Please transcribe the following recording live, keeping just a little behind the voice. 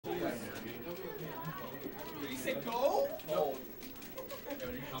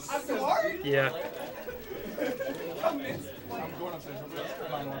Yeah. I'm going upstairs.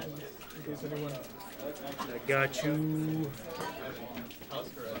 In case anyone. I got you.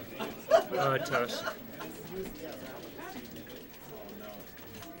 Tusk.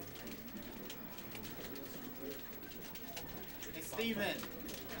 Hey, Steven.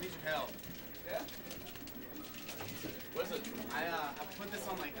 I need your help. Yeah? What is it? I put this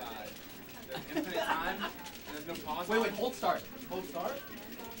on like the infinite time, and there's no pause. Wait, hold start. Hold start?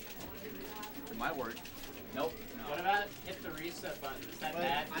 It might work. Nope. No. What about hit the reset button? Is that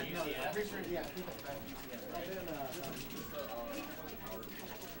bad for No, UCF? I'm pretty sure, yeah, I think that's bad for UCF.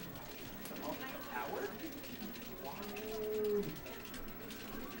 Power?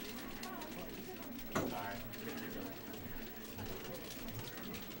 Alright.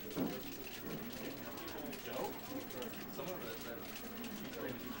 Joe? Someone that said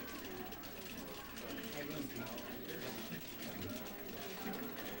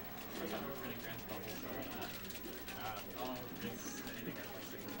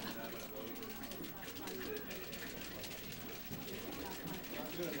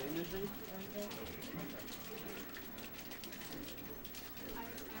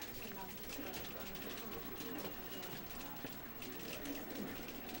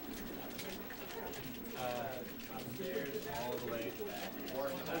upstairs all the way back. Or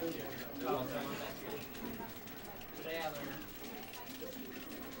back here. Oh, okay. Today I learned.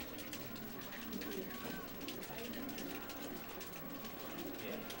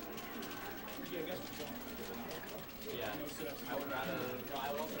 Yeah, I guess Yeah. I would rather. No,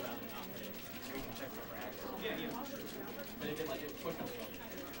 I would also rather not play it. So we can check for frags. yeah. But if it like it push us.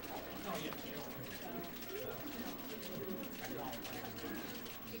 Oh, yeah.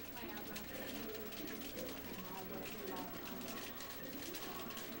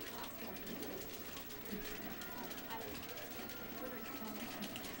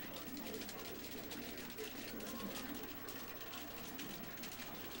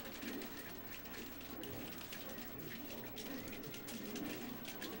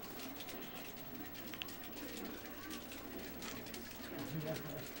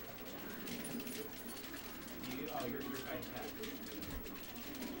 You're fighting cat.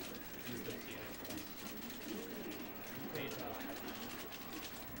 Use those, yeah. Page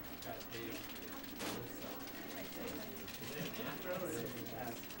got a page. Is it an afro or does it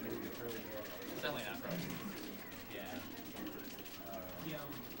have maybe curly hair? It's definitely an afro. Yeah. Yeah.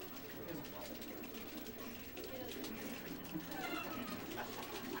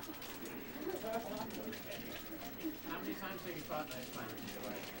 How many times have you fought Nice Climber in your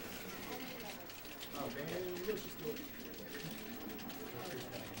life? Oh, man. Let's just do it.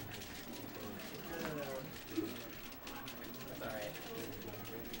 That's alright.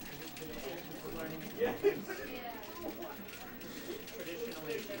 Yeah.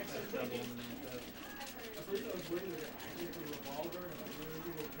 Traditionally, it's a double in the matchup. At first I was waiting to get the revolver and I was going to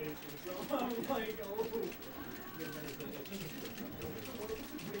do rotation, so I'm like, oh. And then it's like, I think it's good. What if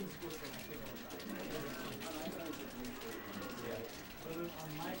it's green split and I think yeah. But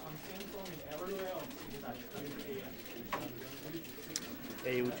on Samsung and everywhere, I'm seeing that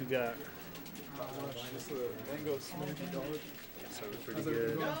Hey, what you got? just a mango smoothie dog. Sounds pretty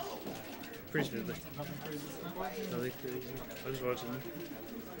good. Pretty smoothly. Nothing crazy. Nothing crazy. I was watching.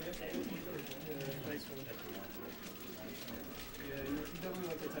 Thanks for that. Yeah, you definitely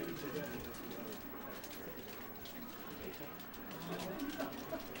like the type of shit.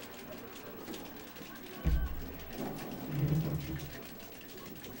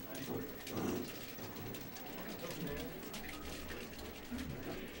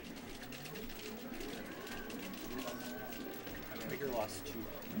 Bigger lost 2.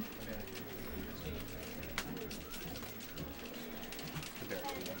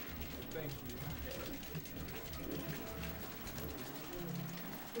 Thank you.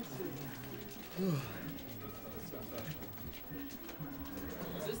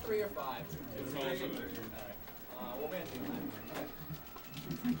 Is this 3 or 5? It's also Alright. We'll ban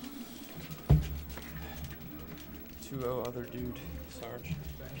 2. 2-0 other dude, Sarge.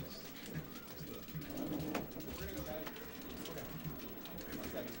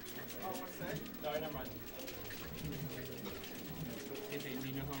 No, never mind. Do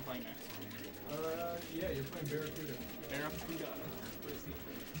you know who I'm playing next? Yeah, you're playing Barracuda. Barracuda.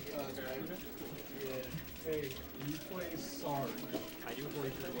 Barracuda? Yeah. Hey, you play Sarge. I do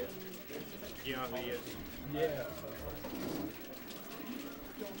play Barracuda. You know who he is? Yeah.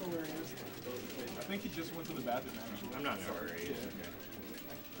 Don't know where he is. I think he just went to the bathroom, actually. I'm not sure where he is. Yeah.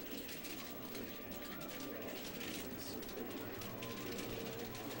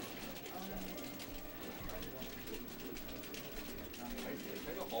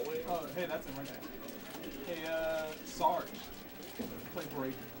 Hey, that's him right there. Hey, Sarge. Play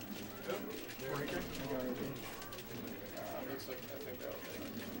Breaker. Breaker? Looks like I think that was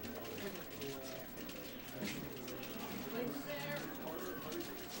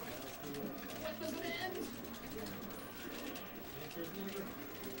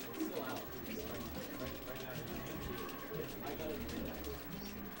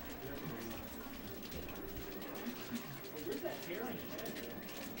Where's that hair on your head?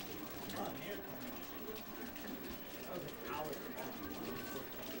 Oh, hair coming. That was an hour ago.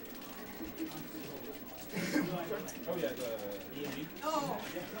 Oh, yeah, the EMB? Oh!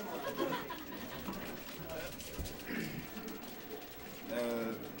 Yeah, come on.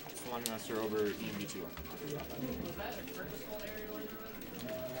 Salami Master over EMB2. Was that a purposeful area where you were?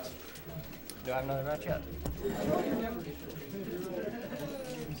 Do I have another match yet?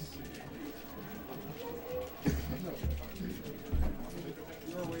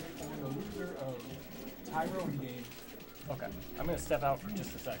 You're waiting for the loser of Tyrone game. Okay. I'm going to step out for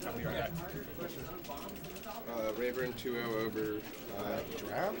just a sec. I'll be right back. Rayburn 2-0 over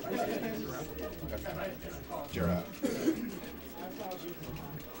Giraffe? Giraffe.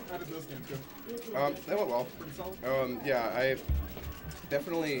 How did those games go? They went well. Pretty solid? Yeah, I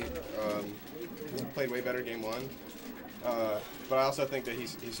definitely played way better game 1. But I also think that he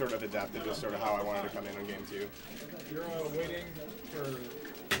sort of adapted to sort of how I wanted to come in on game 2. You're waiting for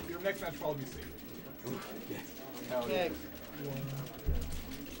your next match probably be safe. Yes. Hell yeah. Dude,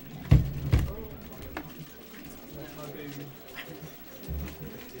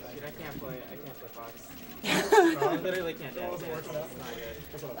 I can't play Fox. I literally can't dance.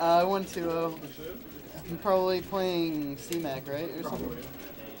 It's not good. I won 2-0. I'm probably playing CMAC, right? Or something?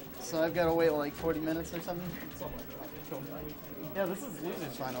 So I've got to wait like 40 minutes or something? Yeah, this is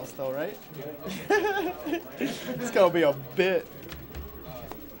losers finals though, right? It's going to be a bit.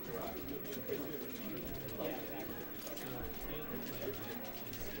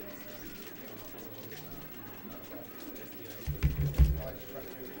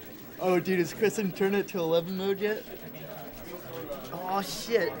 Oh, dude, is Chris in turn it to 11 mode yet? Oh,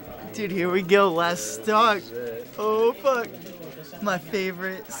 shit. Dude, here we go. Last stock. Oh, fuck. My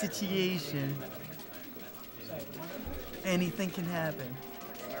favorite situation. Anything can happen.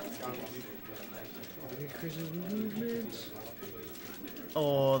 Chris's movements.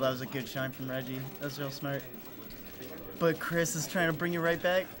 Oh, that was a good shine from Regi. That was real smart. But Chris is trying to bring you right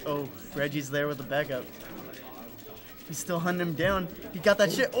back. Oh, Reggie's there with the backup. He's still hunting him down. He got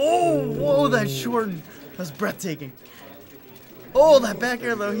that shit. Oh, whoa, that shortened. That was breathtaking. Oh, that back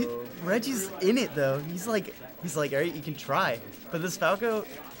air though. Reggie's in it though. He's like, all right, you can try. But this Falco,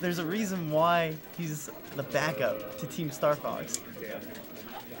 there's a reason why he's the backup to Team Star Fox.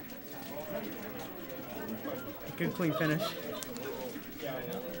 Good clean finish.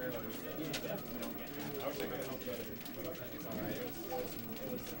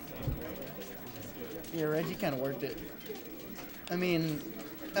 Yeah, Regi kind of worked it. I mean,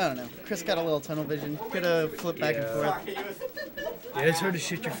 I don't know. Chris got a little tunnel vision. Could have flipped back and forth. Yeah, it's hard to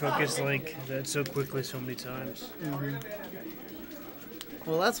shift your focus like that so quickly so many times. Mm-hmm.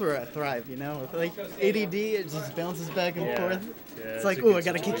 Well, that's where I thrive, you know? With like ADD, it just bounces back and forth. Yeah, it's like, oh, I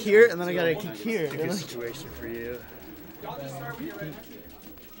got to kick here, and then I got to kick here. It's a good situation for you.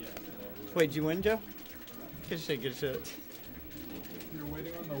 Wait, did you win, Joe? Good shit, good shit. You're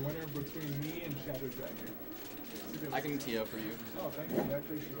waiting on the winner between me and Shadow Dragon. I can TO for you. Oh, thank you. I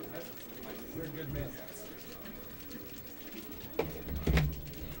appreciate that. You're a good man.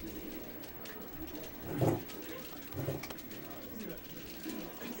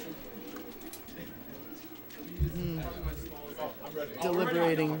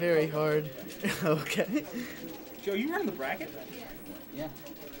 Deliberating very hard. Okay. Joe, you running the bracket? Yeah.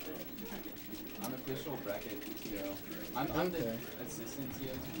 Unofficial bracket TO. I'm the assistant TO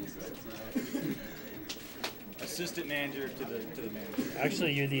to the assistant TO. Assistant manager to the manager.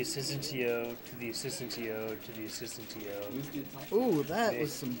 Actually, you're the assistant TO to the assistant TO to the assistant TO. Ooh, that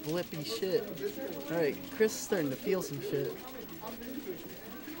was some blippy shit. Alright, Chris is starting to feel some shit.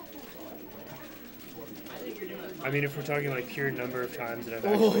 I mean, if we're talking like pure number of times that I've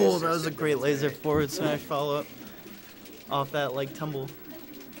actually Oh, that was a great laser forward smash follow-up off that like tumble.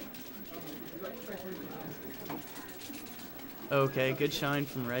 Okay, good shine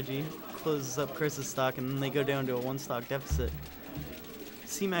from Regi. Closes up Chris's stock, and then they go down to a 1-stock deficit.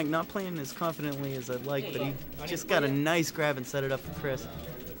 C-Mac not playing as confidently as I'd like, but he just got a nice grab and set it up for Chris.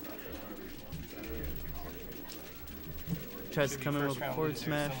 Tries to come in with a forward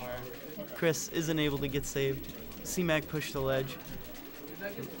smash. Chris isn't able to get saved. C-Mac pushed the ledge.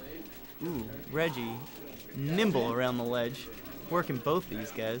 Ooh, Regi nimble around the ledge. working both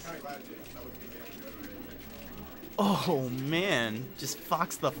these guys. Oh man, just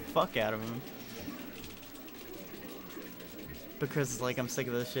fox the fuck out of him. But Chris is like, I'm sick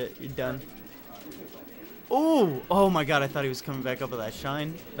of this shit. You're done. Oh, oh my god, I thought he was coming back up with that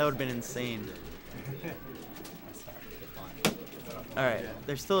shine. That would have been insane. Alright,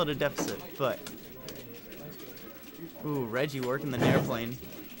 they're still at a deficit, but... Ooh, Regi working the nair plane.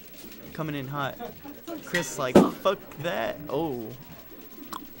 Coming in hot. Chris like, fuck that. Oh.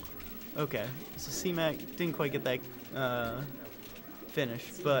 Okay, so C-Mac didn't quite get that finish,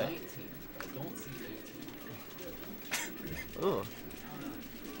 but... Ooh.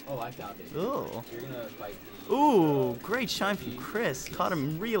 Oh, I found it. Ooh. You're gonna fight. Ooh, great shine from Chris. Caught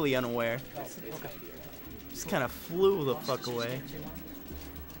him really unaware. Just kind of flew the fuck away.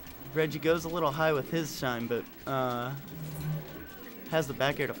 Regi goes a little high with his shine, but has the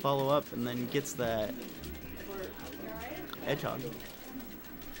back air to follow up and then gets that edge hog.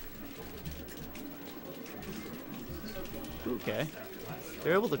 Okay.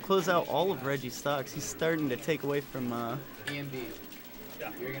 They're able to close out all of Regi's stocks. He's starting to take away from E and B.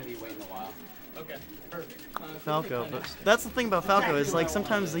 You're gonna be waiting a while. Okay, perfect. Falco. But that's the thing about Falco is like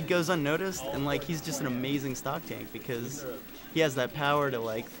sometimes he goes unnoticed and like he's just an amazing stock tank because he has that power to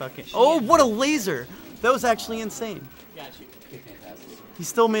like fucking. Oh, what a laser! That was actually insane. He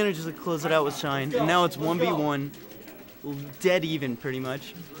still manages to close it out with shine, and now it's 1v1, dead even pretty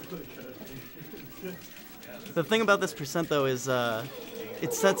much. The thing about this percent though is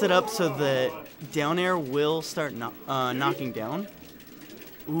it sets it up so that down air will start knocking down.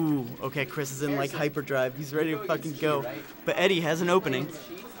 Ooh, okay, Chris is in like hyperdrive. He's ready to fucking go. But Eddie has an opening.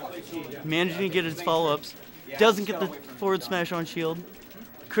 Managing to get his follow-ups. Doesn't get the forward smash on shield.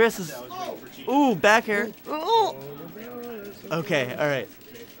 Chris is... Ooh, back air. Ooh. Okay, alright.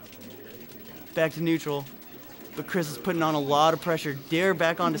 Back to neutral. But Chris is putting on a lot of pressure. Dare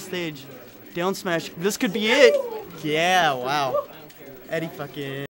back onto stage. Down smash. This could be it. Yeah, wow. Eddie fucking...